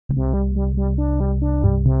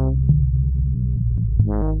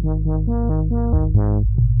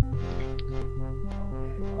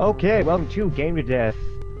Okay, welcome to Game to Death.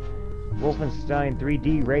 Wolfenstein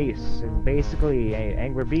 3D race. And basically,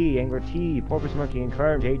 Angler B, Angler T, Porpoise Monkey, and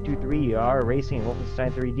Carb G2D are racing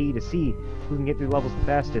Wolfenstein 3D to see who can get through the levels the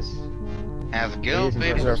fastest. Have a go,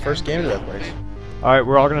 baby. This is our first game of that race. Alright,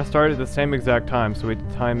 we're all gonna start at the same exact time, so we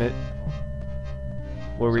time it.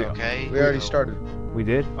 Where we? Okay. We already started. We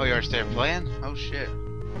did? Oh, you already started playing? Oh shit.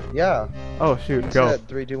 Yeah. Oh shoot, It go. said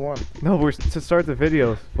 3, 2, 1. No, we're to start the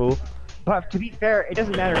video, fool. But to be fair, it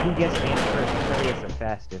doesn't matter who gets to end first, whoever gets the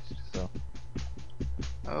fastest, so.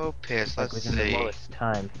 Oh, piss. Like Let's within the see. lowest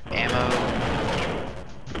time. Ammo.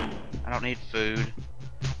 I don't need food.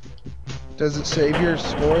 Does it save your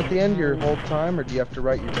score at the end your whole time, or do you have to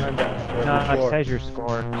write your time down? No, it says your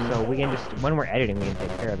score, so we can just, when we're editing, we can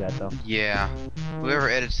take care of that though. Yeah. Whoever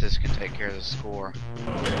edits this can take care of the score.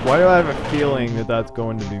 Why do I have a feeling that that's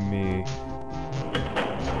going to be me?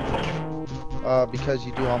 Because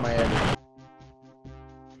you do all my editing.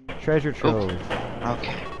 Treasure trove.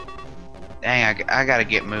 Okay. Dang, I gotta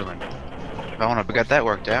get moving. If I wanna get that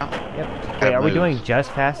worked out. Yep. Wait, are we doing just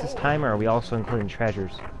fastest time, or are we also including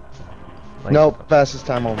treasures? Like, Nope, fastest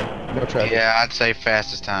time only. No treasure. Yeah, I'd say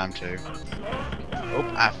fastest time too. Oh,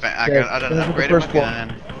 I done finish with the upgraded first my floor.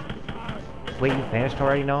 gun. Wait, you finished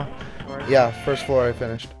already, Noah? Yeah, first floor I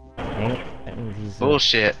finished. Dang it. That means he's,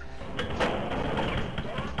 Bullshit.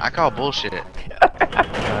 I call bullshit.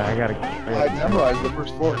 I gotta. I memorized the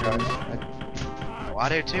first floor, guys. Well, I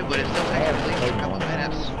do too, but it still takes at least a couple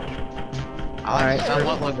minutes. I like Alright, to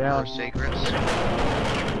somewhat first look one down. for secrets.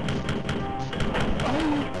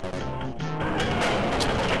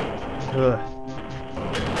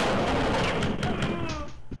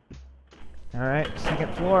 Alright,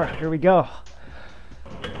 second floor. Here we go.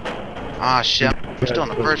 Ah, shit. We're still on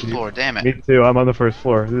the first floor, damn Me it. too, I'm on the first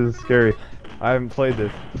floor. This is scary. I haven't played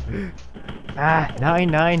this. Ah,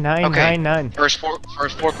 99999. First floor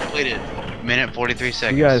completed. Minute 43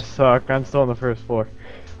 seconds. You guys suck. I'm still on the first floor.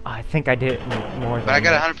 I think I did it more than But I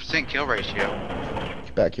got a 100% kill ratio.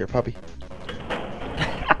 Get back here, puppy.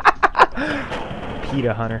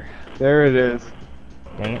 PETA hunter. There it is.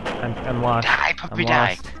 Dang it, I'm lost. Die, puppy, I'm die.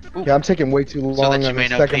 lost. Ooh. Yeah, I'm taking way too long So that you on may the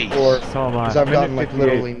know second peace. floor. So am I. Because I've gotten Minute like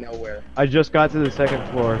 58. literally nowhere. I just got to the second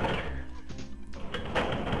floor.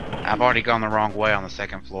 I've already gone the wrong way on the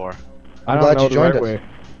second floor. I I'm don't glad know you the joined right us. way.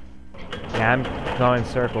 Yeah, I'm going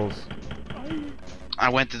circles. I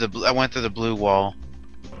went through the blue wall.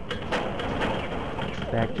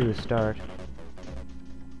 Back to the start.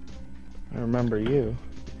 I remember you.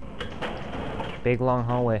 Big long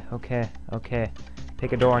hallway. Okay, okay.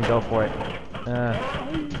 Pick a door and go for it.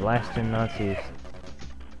 Blasting Nazis.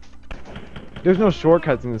 There's no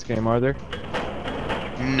shortcuts in this game, are there?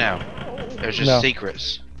 No. There's just No.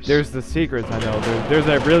 secrets. There's the secrets, I know. There's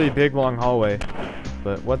that really big long hallway.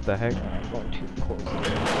 But what the heck? Going too close.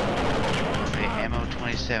 Okay, ammo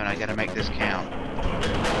 27. I gotta make this count.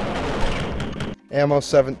 Ammo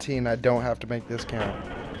 17, I don't have to make this count.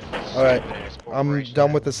 Alright, I'm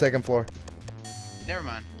done with the second floor. Never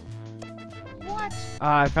mind.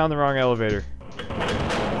 Ah, I found the wrong elevator. I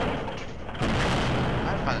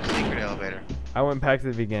found a secret elevator. I went back to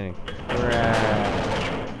the beginning.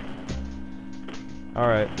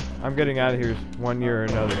 Alright, I'm getting out of here one year or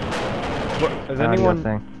another. What, is Audio anyone...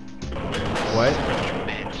 thing. What?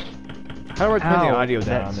 Bitch. How do I turn the Ow, audio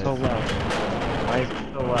down on that's this? so loud. Why is it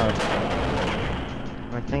so loud?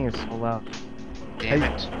 My thing is so loud. Damn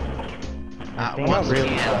it. My thing Once is really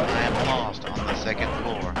again, loud. I am lost on the second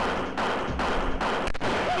floor.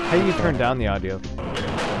 How do you turn down the audio?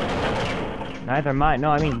 Neither mine.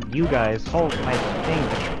 No, I mean you guys. My thing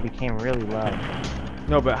just became really loud.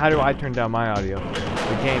 No, but how do I turn down my audio?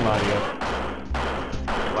 The game audio.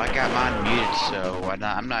 Well, I got mine muted, so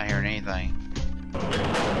I'm not hearing anything.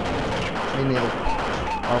 Me neither.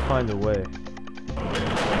 I'll find a way.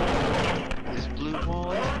 This blue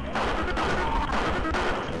wall?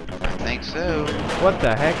 I think so. What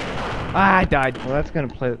the heck? Ah, I died. Well, that's gonna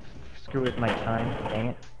screw with my time. Dang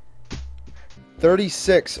it.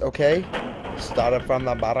 36, okay? Started from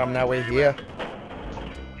the bottom, now we're here.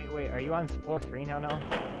 Wait, are you on floor 3 now, Noah?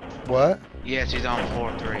 What? Yes, he's on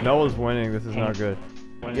floor 3. Noah's winning. This is not good.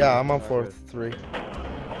 Yeah, I'm on floor 3.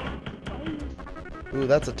 Ooh,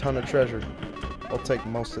 that's a ton of treasure. I'll take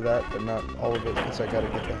most of that, but not all of it, because I gotta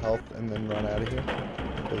get the health and then run out of here.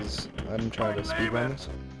 Because I'm trying to speedrun this.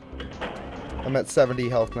 I'm at 70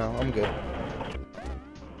 health now, I'm good.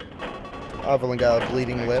 I've only got a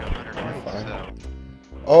bleeding lip. I'm fine.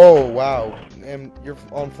 Oh, wow. And you're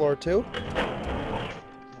on floor 2?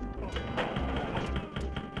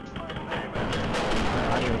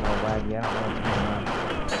 audio is all laggy. I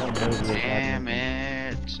don't know what's going on. Some noisy Damn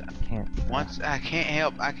it. I can't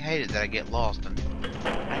help. I hate it that I get lost and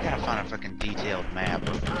I gotta find a fucking detailed map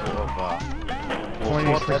of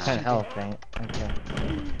 24% health, ain't okay.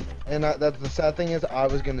 And that's the sad thing is, I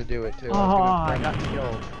was gonna do it too. Oh, I got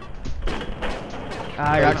killed.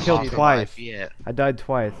 I got killed cheating. twice. Yet. I died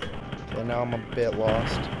twice. And now I'm a bit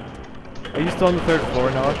lost. Are you still on the 3rd floor,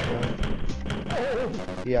 Noah?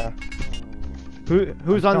 Yeah.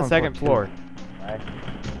 Who's on the 2nd floor?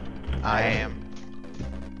 I am.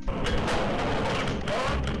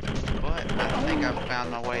 But I think I've found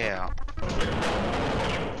my way out.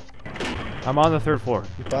 I'm on the 3rd floor.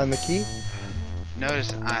 You find the key?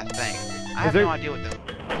 Notice, I think. I have no idea what the...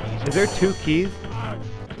 Is there 2 keys?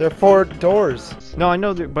 There are 4 doors. No, I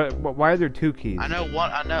know, but why are there 2 keys? I know one.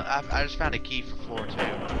 I know. I just found a key for floor 2.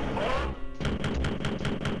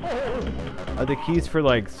 Are the keys for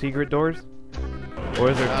like secret doors? Or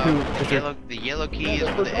is there 2? The yellow key is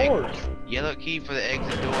for the yellow key for the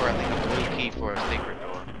exit door. I think a blue key for a secret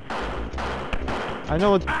door. I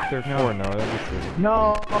know what they're for now.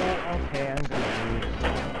 No. Okay, I'm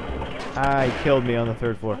gonna lose. He killed me on the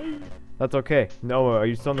 3rd floor. That's okay. Noah, are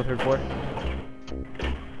you still on the 3rd floor?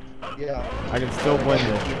 Yeah. I can still win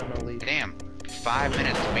this. Damn. 5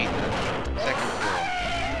 minutes to beat the 2nd floor.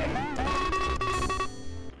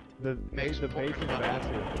 The base is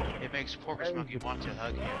massive. It makes Porpoise Monkey want to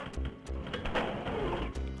hug him.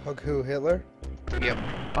 Hug who? Hitler? Yep.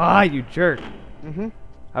 Ah, you jerk. Mm-hmm.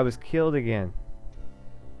 I was killed again.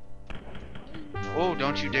 Oh,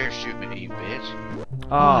 don't you dare shoot me, you bitch.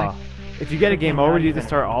 Ah. If you get a game over, do you just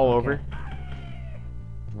start all over?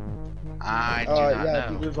 I do not yeah,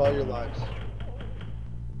 if you know. lose all your lives.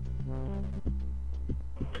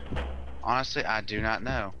 Honestly, I do not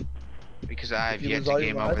know. Because I have you yet lose to all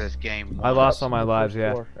your game over lives? this game. I lost all my lives,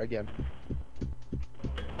 yeah. Again.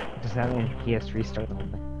 Does that mean he has to restart the whole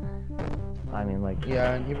thing? I mean, like.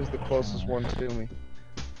 Yeah, and he was the closest one to me.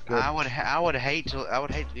 Good. I would hate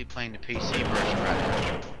to be playing the PC version right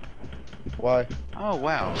now. Why? Oh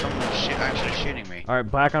wow, someone was actually shooting me.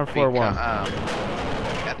 Alright, back on floor 1. I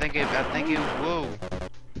think it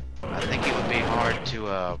would be hard to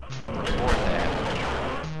record that.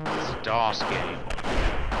 It's a DOS game.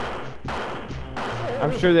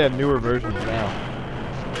 I'm sure they have newer versions now.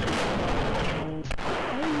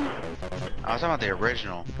 I was talking about the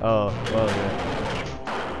original. Oh, well, yeah.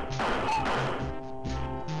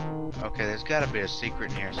 Okay, there's gotta be a secret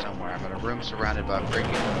in here somewhere. I'm in a room surrounded by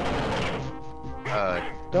freaking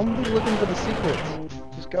Don't be looking for the secrets.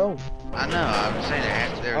 Just go. I know, I'm saying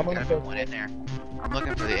there's I'm on gotta the be one in there. I'm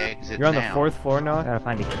looking for the exit You're on the now. 4th floor now? Gotta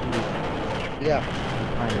find a key. Yeah.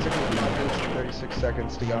 Find It a took me key. 5 minutes and 36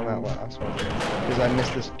 seconds to get on that last one. Because I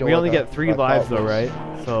missed this door. We only that get 3 I lives thought though, was-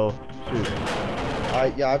 right? So, shoot.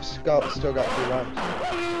 Yeah, I've still got 3 lives.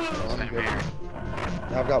 So I'm Same good. here.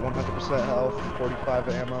 I've got 100% health, 45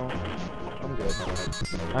 ammo. I'm good.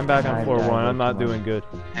 I'm back on I floor died 1. I'm way not too doing good.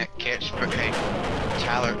 Hey,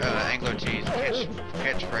 Tyler, Angler Cheese,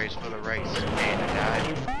 catchphrase for the race. And I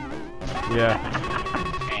died. Yeah.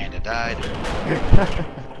 And I died.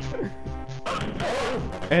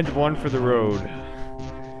 And 1 for the road.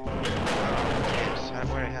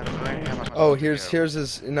 Oh, here's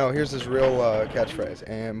his real catchphrase.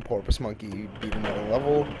 And Porpoise Monkey beat another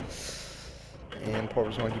level. And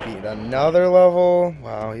Porpoise Monkey beat another level.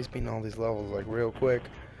 Wow, he's beating all these levels like real quick.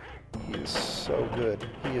 He is so good.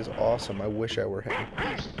 He is awesome. I wish I were him.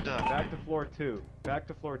 Back to floor 2. Back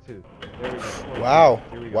to floor 2. There we go. Floor Wow.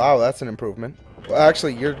 2. Here we go. Wow, that's an improvement. Well,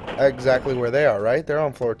 actually, you're exactly where they are, right? They're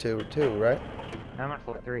on floor 2 too, right? I'm on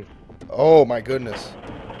floor 3. Oh my goodness.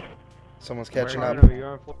 Someone's catching Where up. are you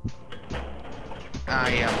on floor? I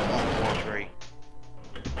am on floor 3.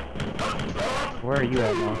 Where are you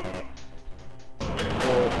at now?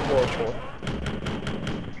 Floor 4.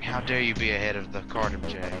 How dare you be ahead of the Cardum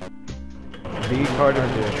J? The Carter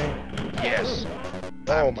did. Yes.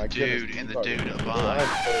 Oh I'm my the goodness. dude in the Sorry. dude Oh, above. I'm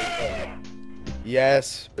so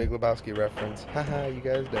yes, Big Lebowski reference. Haha, you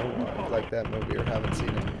guys don't like that movie or haven't seen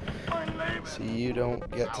it. So you don't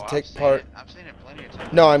get to Oh, take I've seen part. it. I've seen it plenty of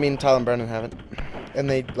times. No, I mean Tyler and Brennan haven't. And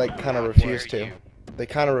they like kind of refuse Where to. you- They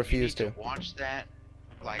kind of you refuse need to. watch that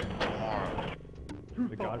like tomorrow.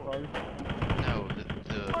 The Godfather? No,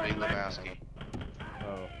 the Big Lebowski.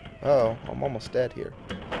 Oh. Oh, I'm almost dead here.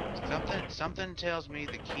 Something tells me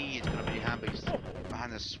the key is gonna be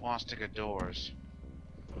behind the swastika doors.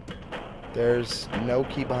 There's no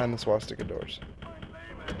key behind the swastika doors.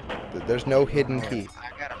 There's no hidden key. I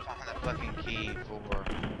gotta find the fucking key for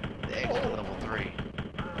the exit level 3.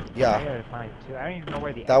 I Yeah, gotta find 2. I don't even know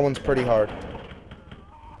where the that one's pretty hard.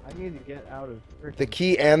 I need to get out of. The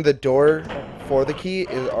key and the door for the key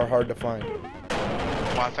are hard to find.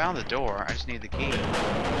 Well, I found the door. I just need the key.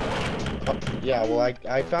 Yeah, well,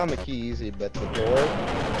 I found the key easy, but the door,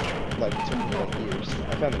 like, took me like years.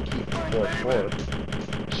 I found the key for floor 4. I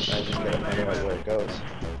just gotta find out where it goes.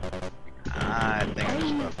 I think I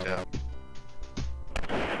just fucked up.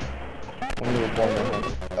 When you were born,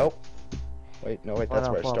 oh. Wait, no, wait, that's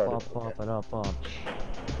where I started.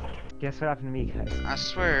 Guess what happened to me, guys? I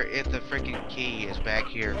swear, if the freaking key is back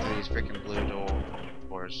here through these freaking blue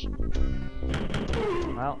doors.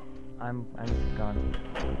 Well, I'm gone.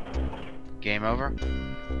 Game over?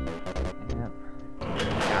 Yep.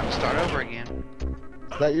 Time to start over again.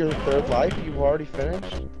 Is that your 3rd life? You've already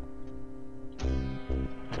finished?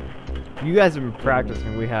 You guys have been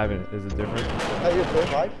practicing. We haven't. Is it different? Is that your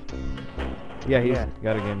 3rd life? Yeah, he's Yeah.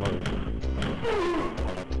 got a game over.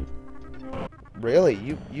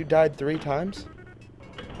 Really? You died 3 times?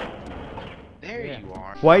 There Yeah. you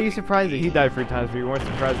are. Why are you surprised that he died 3 times, but you weren't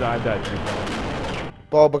surprised that I died 3 times?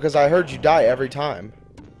 Well, because I heard you die every time.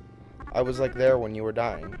 I was like there when you were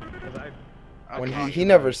dying. When Okay. he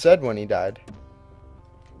never said when he died.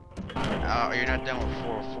 Oh, you're not done with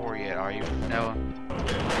 404 yet, are you? No.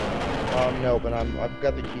 No, but I've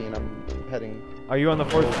got the key and I'm heading. Are you on the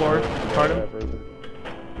 4th floor, Cardin? wherever the-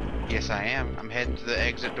 Yes, I am. I'm heading to the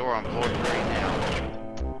exit door on floor 3 now.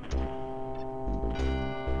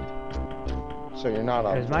 So you're not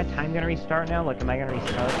on. Is my time gonna restart now? Like, am I gonna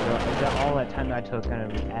restart? Or is that all that time that I took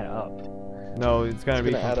gonna add up? No, it's gonna It's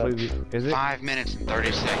be gonna add up. completely. Is it? 5 minutes and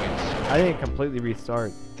 30 seconds. I think it completely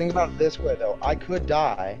restart. Think about it this way though. I could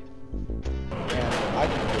die, and I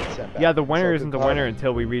could get sent back. Yeah, the winner So isn't the could winner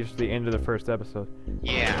until we reach the end of the 1st episode.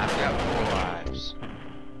 Yeah, I've got 4 lives.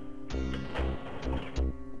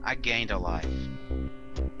 I gained a life.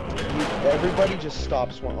 Everybody just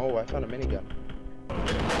stops one. Oh, I found a minigun.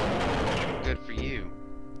 Good for you.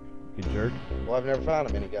 You jerk. Well, I've never found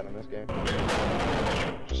a minigun in this game.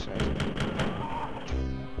 Just saying.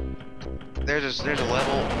 There's a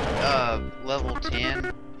level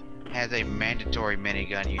 10 has a mandatory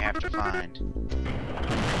minigun you have to find.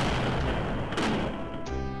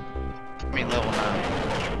 I mean level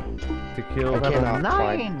 9. To kill. I cannot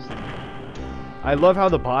find. I love how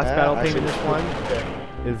the boss battle I thing see. in this one Okay.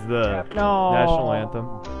 is the No. national anthem.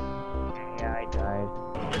 Yeah, I died.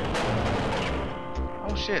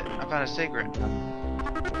 Oh shit, I found a secret.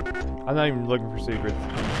 I'm not even looking for secrets.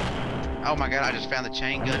 Oh my god, I just found the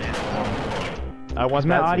chain gun in floor 4. I want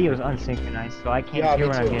My that audio is secret. unsynchronized, so I can't Yeah, hear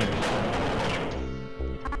me when I'm too.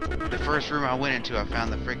 getting. The first room I went into, I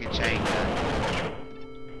found the freaking chain gun.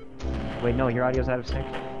 Wait, no, your audio's out of sync.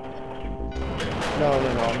 No,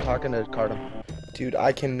 I'm talking to Cardum. Dude,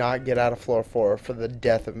 I cannot get out of floor 4 for the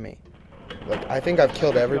death of me. Like, I think I've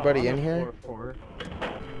killed everybody in here.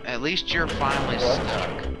 At least you're finally What?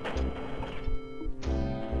 stuck.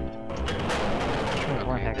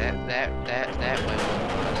 Okay, that way was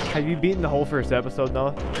us. Have you beaten the whole 1st episode,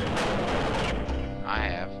 Noah? I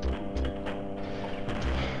have.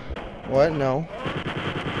 What? No.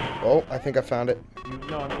 Oh, I think I found it.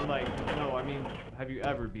 Have you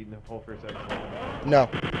ever beaten the whole 1st episode? No.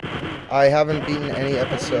 I haven't beaten any Know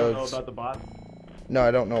episodes. about the boss? No,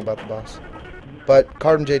 I don't know about the boss. But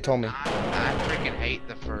Cardum J told me. I freaking hate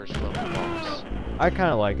the first level boss. I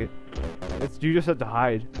kind of like it. You just have to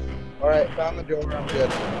hide. Alright, found the door. I'm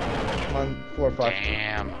good. I'm on floor 5.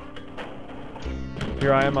 Damn.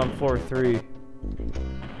 Here I am on floor 3.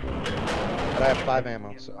 But I have 5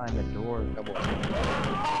 ammo, so. Find the door. No more.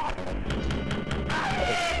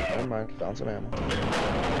 Never mind, found some ammo.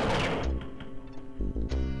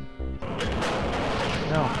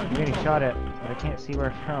 No, I'm getting shot at, but I can't see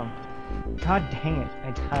where from. God dang it,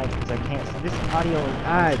 I died because I can't see. This audio is...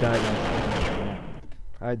 I died.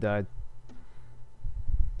 I died.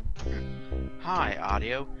 Hi,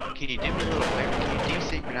 audio. Can you do me a little favor? Can you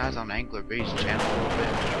desynchronize on Anglerbe's channel a little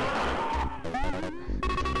bit?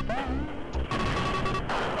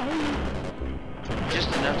 Just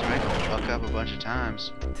enough to make him fuck up a bunch of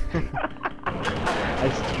times.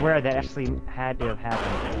 I swear that actually had to have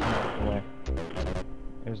happened. There's no way.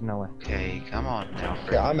 There's no way. Okay, come on now,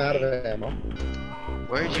 Fred. Yeah, I'm out of ammo.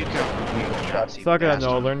 Where'd you come from, you Nazi Suck it up, bastard?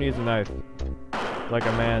 Noah. Learn to use a knife. Like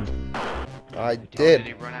a man. I Did he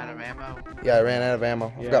did. run out of ammo? Yeah, I ran out of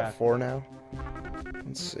ammo. I've Yeah. got 4 now.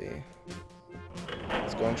 Let's see.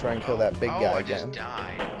 Let's go and try and kill that big guy I just again.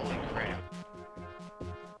 died. Holy crap.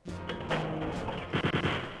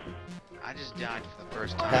 I just died for the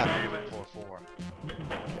first time Ha. with 4-4.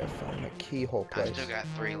 Okay, I found the keyhole I place. still got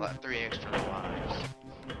three extra lives.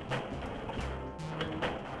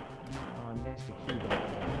 Oh, I missed a key.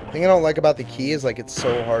 The thing I don't like about the key is like it's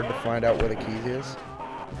so hard to find out where the key is.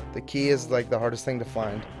 The key is like the hardest thing to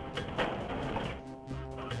find.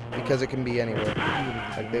 Because it can be anywhere.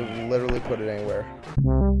 Like they literally put it anywhere.